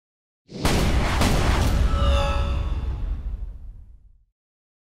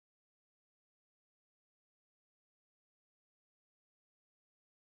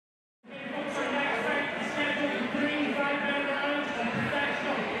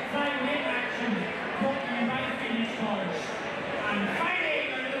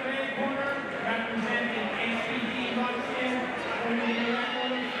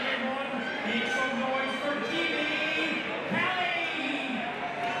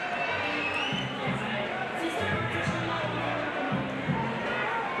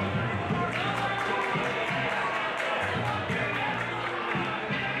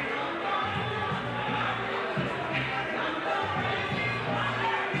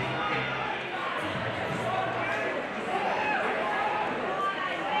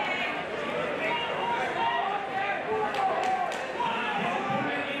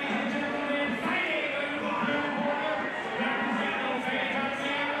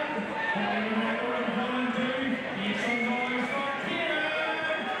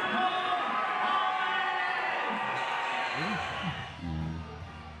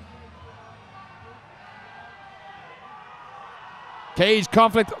Cage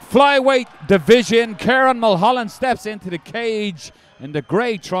conflict, flyweight division. Ciaran Mulholland steps into the cage in the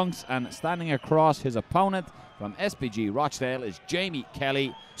grey trunks, and standing across his opponent from SPG Roachdale is Jamie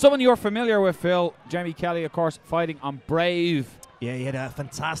Kelly. Someone you're familiar with, Phil. Jamie Kelly, of course, fighting on Brave. Yeah, he had a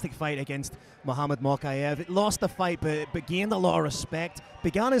fantastic fight against Muhammad Mokaev. Lost the fight, but gained a lot of respect.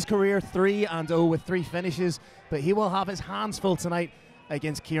 Began his career 3-0 with 3 finishes, but he will have his hands full tonight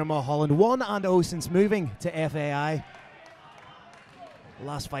against Ciaran Mulholland. 1-0 since moving to FAI.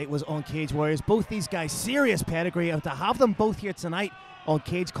 Last fight was on Cage Warriors. Both these guys, serious pedigree, and to have them both here tonight on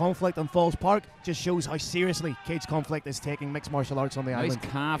Cage Conflict on Falls Park just shows how seriously Cage Conflict is taking mixed martial arts on the island.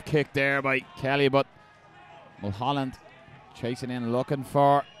 Nice calf kick there by Kelly, but Mulholland chasing in, looking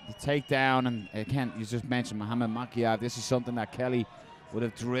for the takedown. And again, you just mentioned Muhammad Mokaev. This is something that Kelly would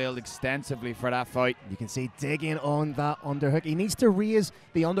have drilled extensively for that fight. You can see digging on that underhook. He needs to raise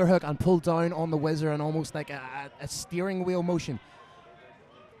the underhook and pull down on the whizzer in almost like a steering wheel motion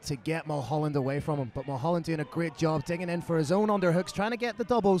to get Mulholland away from him. But Mulholland doing a great job digging in for his own underhooks, trying to get the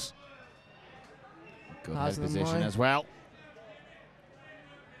doubles. Good head position as well.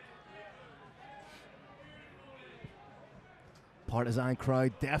 Partisan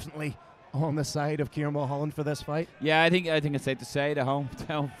crowd definitely on the side of Ciaran Mulholland for this fight. Yeah, I think it's safe to say the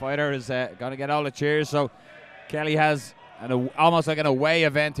hometown fighter is going to get all the cheers. So Kelly has almost like an away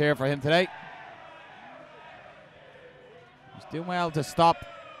event here for him today. He's doing well to stop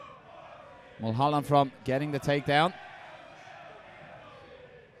Mulholland from getting the takedown.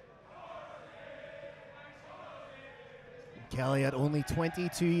 Kelly, at only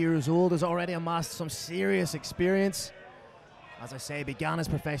 22 years old, has already amassed some serious experience. As I say, began his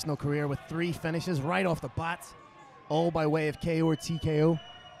professional career with 3 finishes right off the bat, all by way of KO or TKO.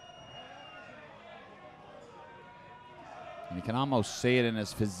 And you can almost see it in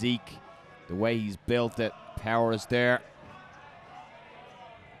his physique, the way he's built it. Power is there.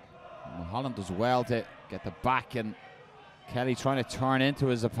 Mulholland does well to get the back, and Kelly trying to turn into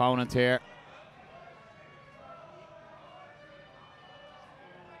his opponent here.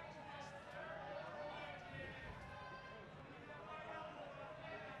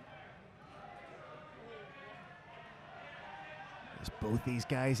 Both these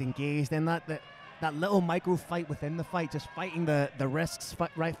guys engaged in that little micro fight within the fight, just fighting the wrists,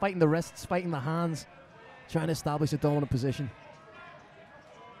 fighting the wrists, fighting the hands, trying to establish a dominant position.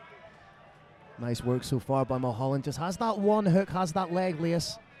 Nice work so far by Mulholland. Just has that one hook, has that leg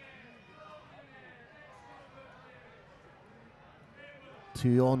lace.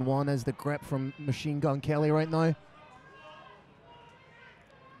 2-on-1 is the grip from Machine Gun Kelly right now.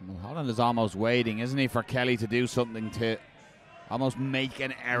 Mulholland is almost waiting, isn't he, for Kelly to do something to almost make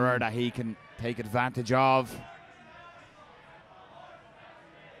an error that he can take advantage of.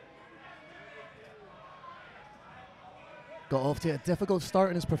 Got off to a difficult start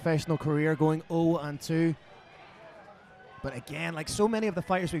in his professional career, going 0-2. But again, like so many of the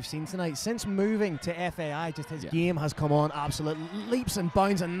fighters we've seen tonight, since moving to FAI, just his game has come on absolute leaps and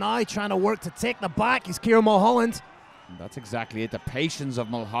bounds, and now trying to work to take the back is Ciaran Mulholland. And that's exactly it. The patience of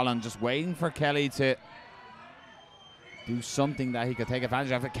Mulholland, just waiting for Kelly to do something that he could take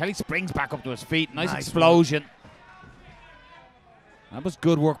advantage of. Kelly springs back up to his feet. Nice explosion. That was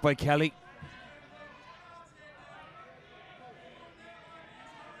good work by Kelly.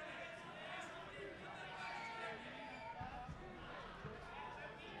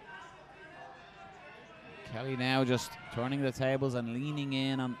 Kelly now just turning the tables and leaning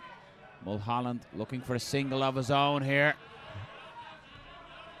in on Mulholland, looking for a single of his own here.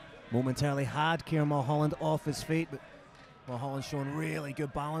 Momentarily had Ciaran Mulholland off his feet, but Mulholland showing really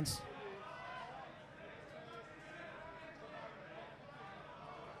good balance.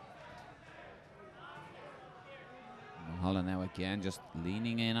 Mulholland now again just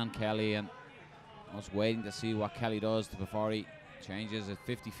leaning in on Kelly and just waiting to see what Kelly does before he changes a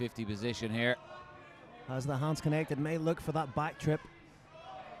 50-50 position here. As the hands connected, may look for that back trip.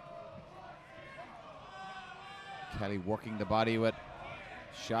 Kelly working the body with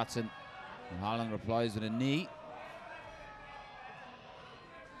shots, and Mulholland replies with a knee.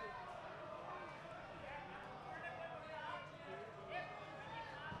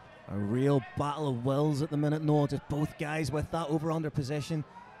 A real battle of wills at the minute, Noel. Just both guys with that over-under position.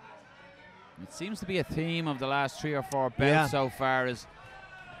 It seems to be a theme of the last 3 or 4 bouts so far, is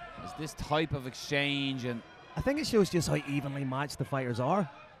this type of exchange. And I think it shows just how evenly matched the fighters are.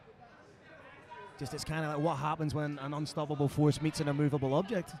 Just it's kind of like what happens when an unstoppable force meets an immovable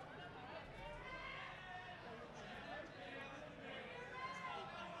object.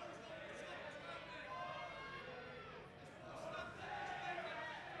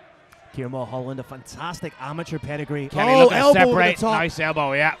 Ciaran Mulholland, a fantastic amateur pedigree. Kelly looking to elbow over the separate. top. Nice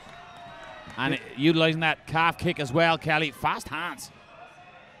elbow, yeah. And utilising that calf kick as well, Kelly. Fast hands.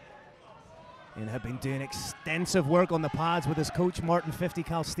 And have been doing extensive work on the pads with his coach, Martin 50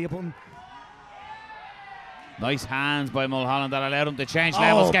 Cal Stapleton. Nice hands by Mulholland that allowed him to change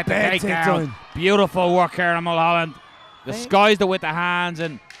levels, get the big takedown. Beautiful work here on Mulholland. Disguised it with the hands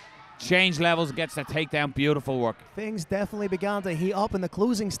and changed levels, gets the takedown. Beautiful work. Things definitely began to heat up in the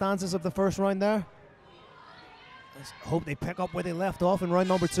closing stances of the first round there. Let's hope they pick up where they left off in round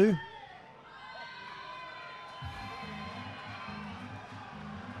number 2.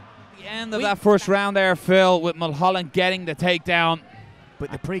 The end of that first round there, Phil, with Mulholland getting the takedown.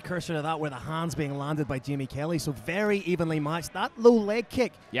 But the precursor to that were the hands being landed by Jamie Kelly, so very evenly matched. That low leg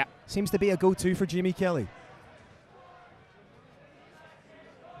kick seems to be a go-to for Jamie Kelly.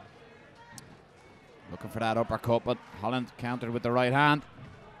 Looking for that uppercut, but Holland countered with the right hand.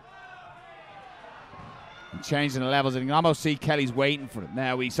 And changing the levels, and you can almost see Kelly's waiting for it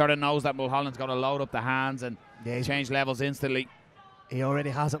now. He sort of knows that Mulholland's going to load up the hands and change levels instantly. He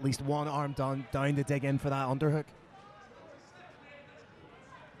already has at least one arm down to dig in for that underhook.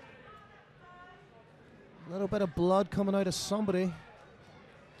 A little bit of blood coming out of somebody. A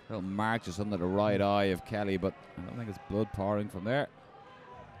little mark just under the right eye of Kelly, but I don't think it's blood pouring from there.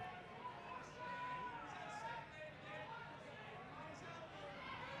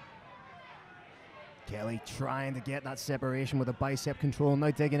 Kelly trying to get that separation with a bicep control,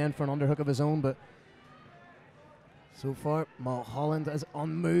 now digging in for an underhook of his own, but so far Mulholland is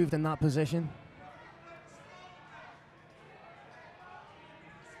unmoved in that position.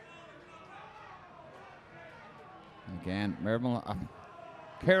 Again,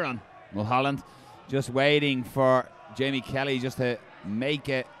 Ciaran Mulholland just waiting for Jamie Kelly just to make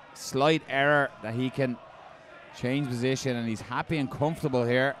a slight error that he can change position, and he's happy and comfortable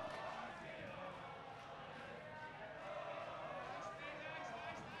here.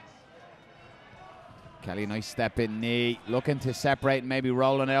 Kelly, nice step in knee, looking to separate and maybe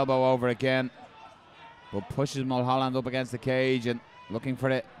roll an elbow over again, but pushes Mulholland up against the cage and looking for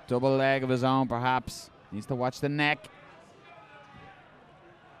the double leg of his own perhaps. Needs to watch the neck.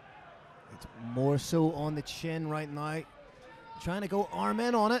 It's more so on the chin right now. Trying to go arm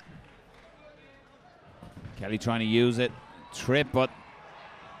in on it. Kelly trying to use it. Trip, but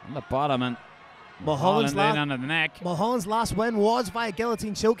on the bottom, and Mulholland's in under the neck. Mulholland's last win was via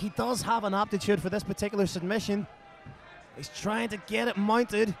guillotine choke. He does have an aptitude for this particular submission. He's trying to get it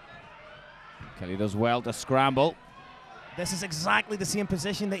mounted. Kelly does well to scramble. This is exactly the same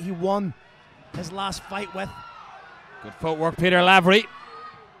position that he won his last fight with. Good footwork, Peter Lavery.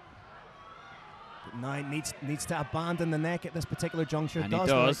 But now needs to abandon the neck at this particular juncture. And does he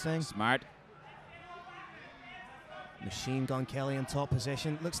the right does. thing. Smart. Machine Gun Kelly in top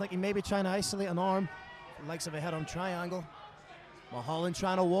position. Looks like he may be trying to isolate an arm. The likes of a head-on triangle. Mulholland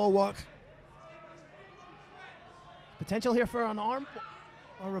trying to wall walk. Potential here for an arm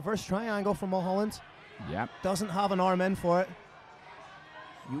or reverse triangle from Mulholland. Yep. Doesn't have an arm in for it.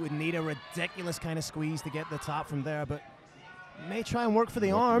 You would need a ridiculous kind of squeeze to get the top from there, but may try and work for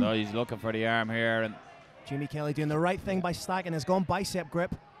the arm. No, he's looking for the arm here. And Jamie Kelly doing the right thing by stacking his gun bicep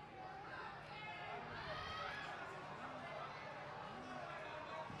grip.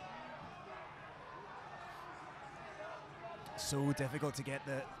 So difficult to get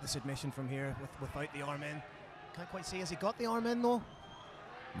the submission from here without the arm in. Can't quite see, has he got the arm in though?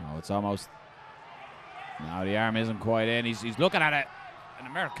 no, it's almost. No, the arm isn't quite in. He's looking at it. An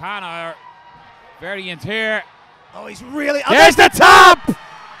Americana variant here. Oh, he's really. There's the top!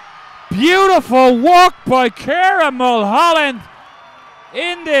 Beautiful work by Ciaran Mulholland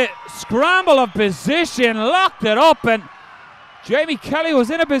in the scramble of position, locked it up, and Jamie Kelly was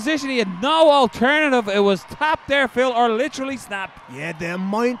in a position he had no alternative. It was tapped there, Phil, or literally snapped. Yeah, the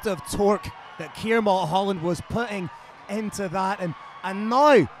amount of torque that Ciaran Mulholland was putting into that, and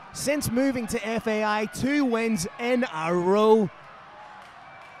now, since moving to FAI, 2 wins in a row.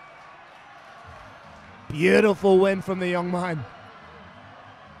 Beautiful win from the young man.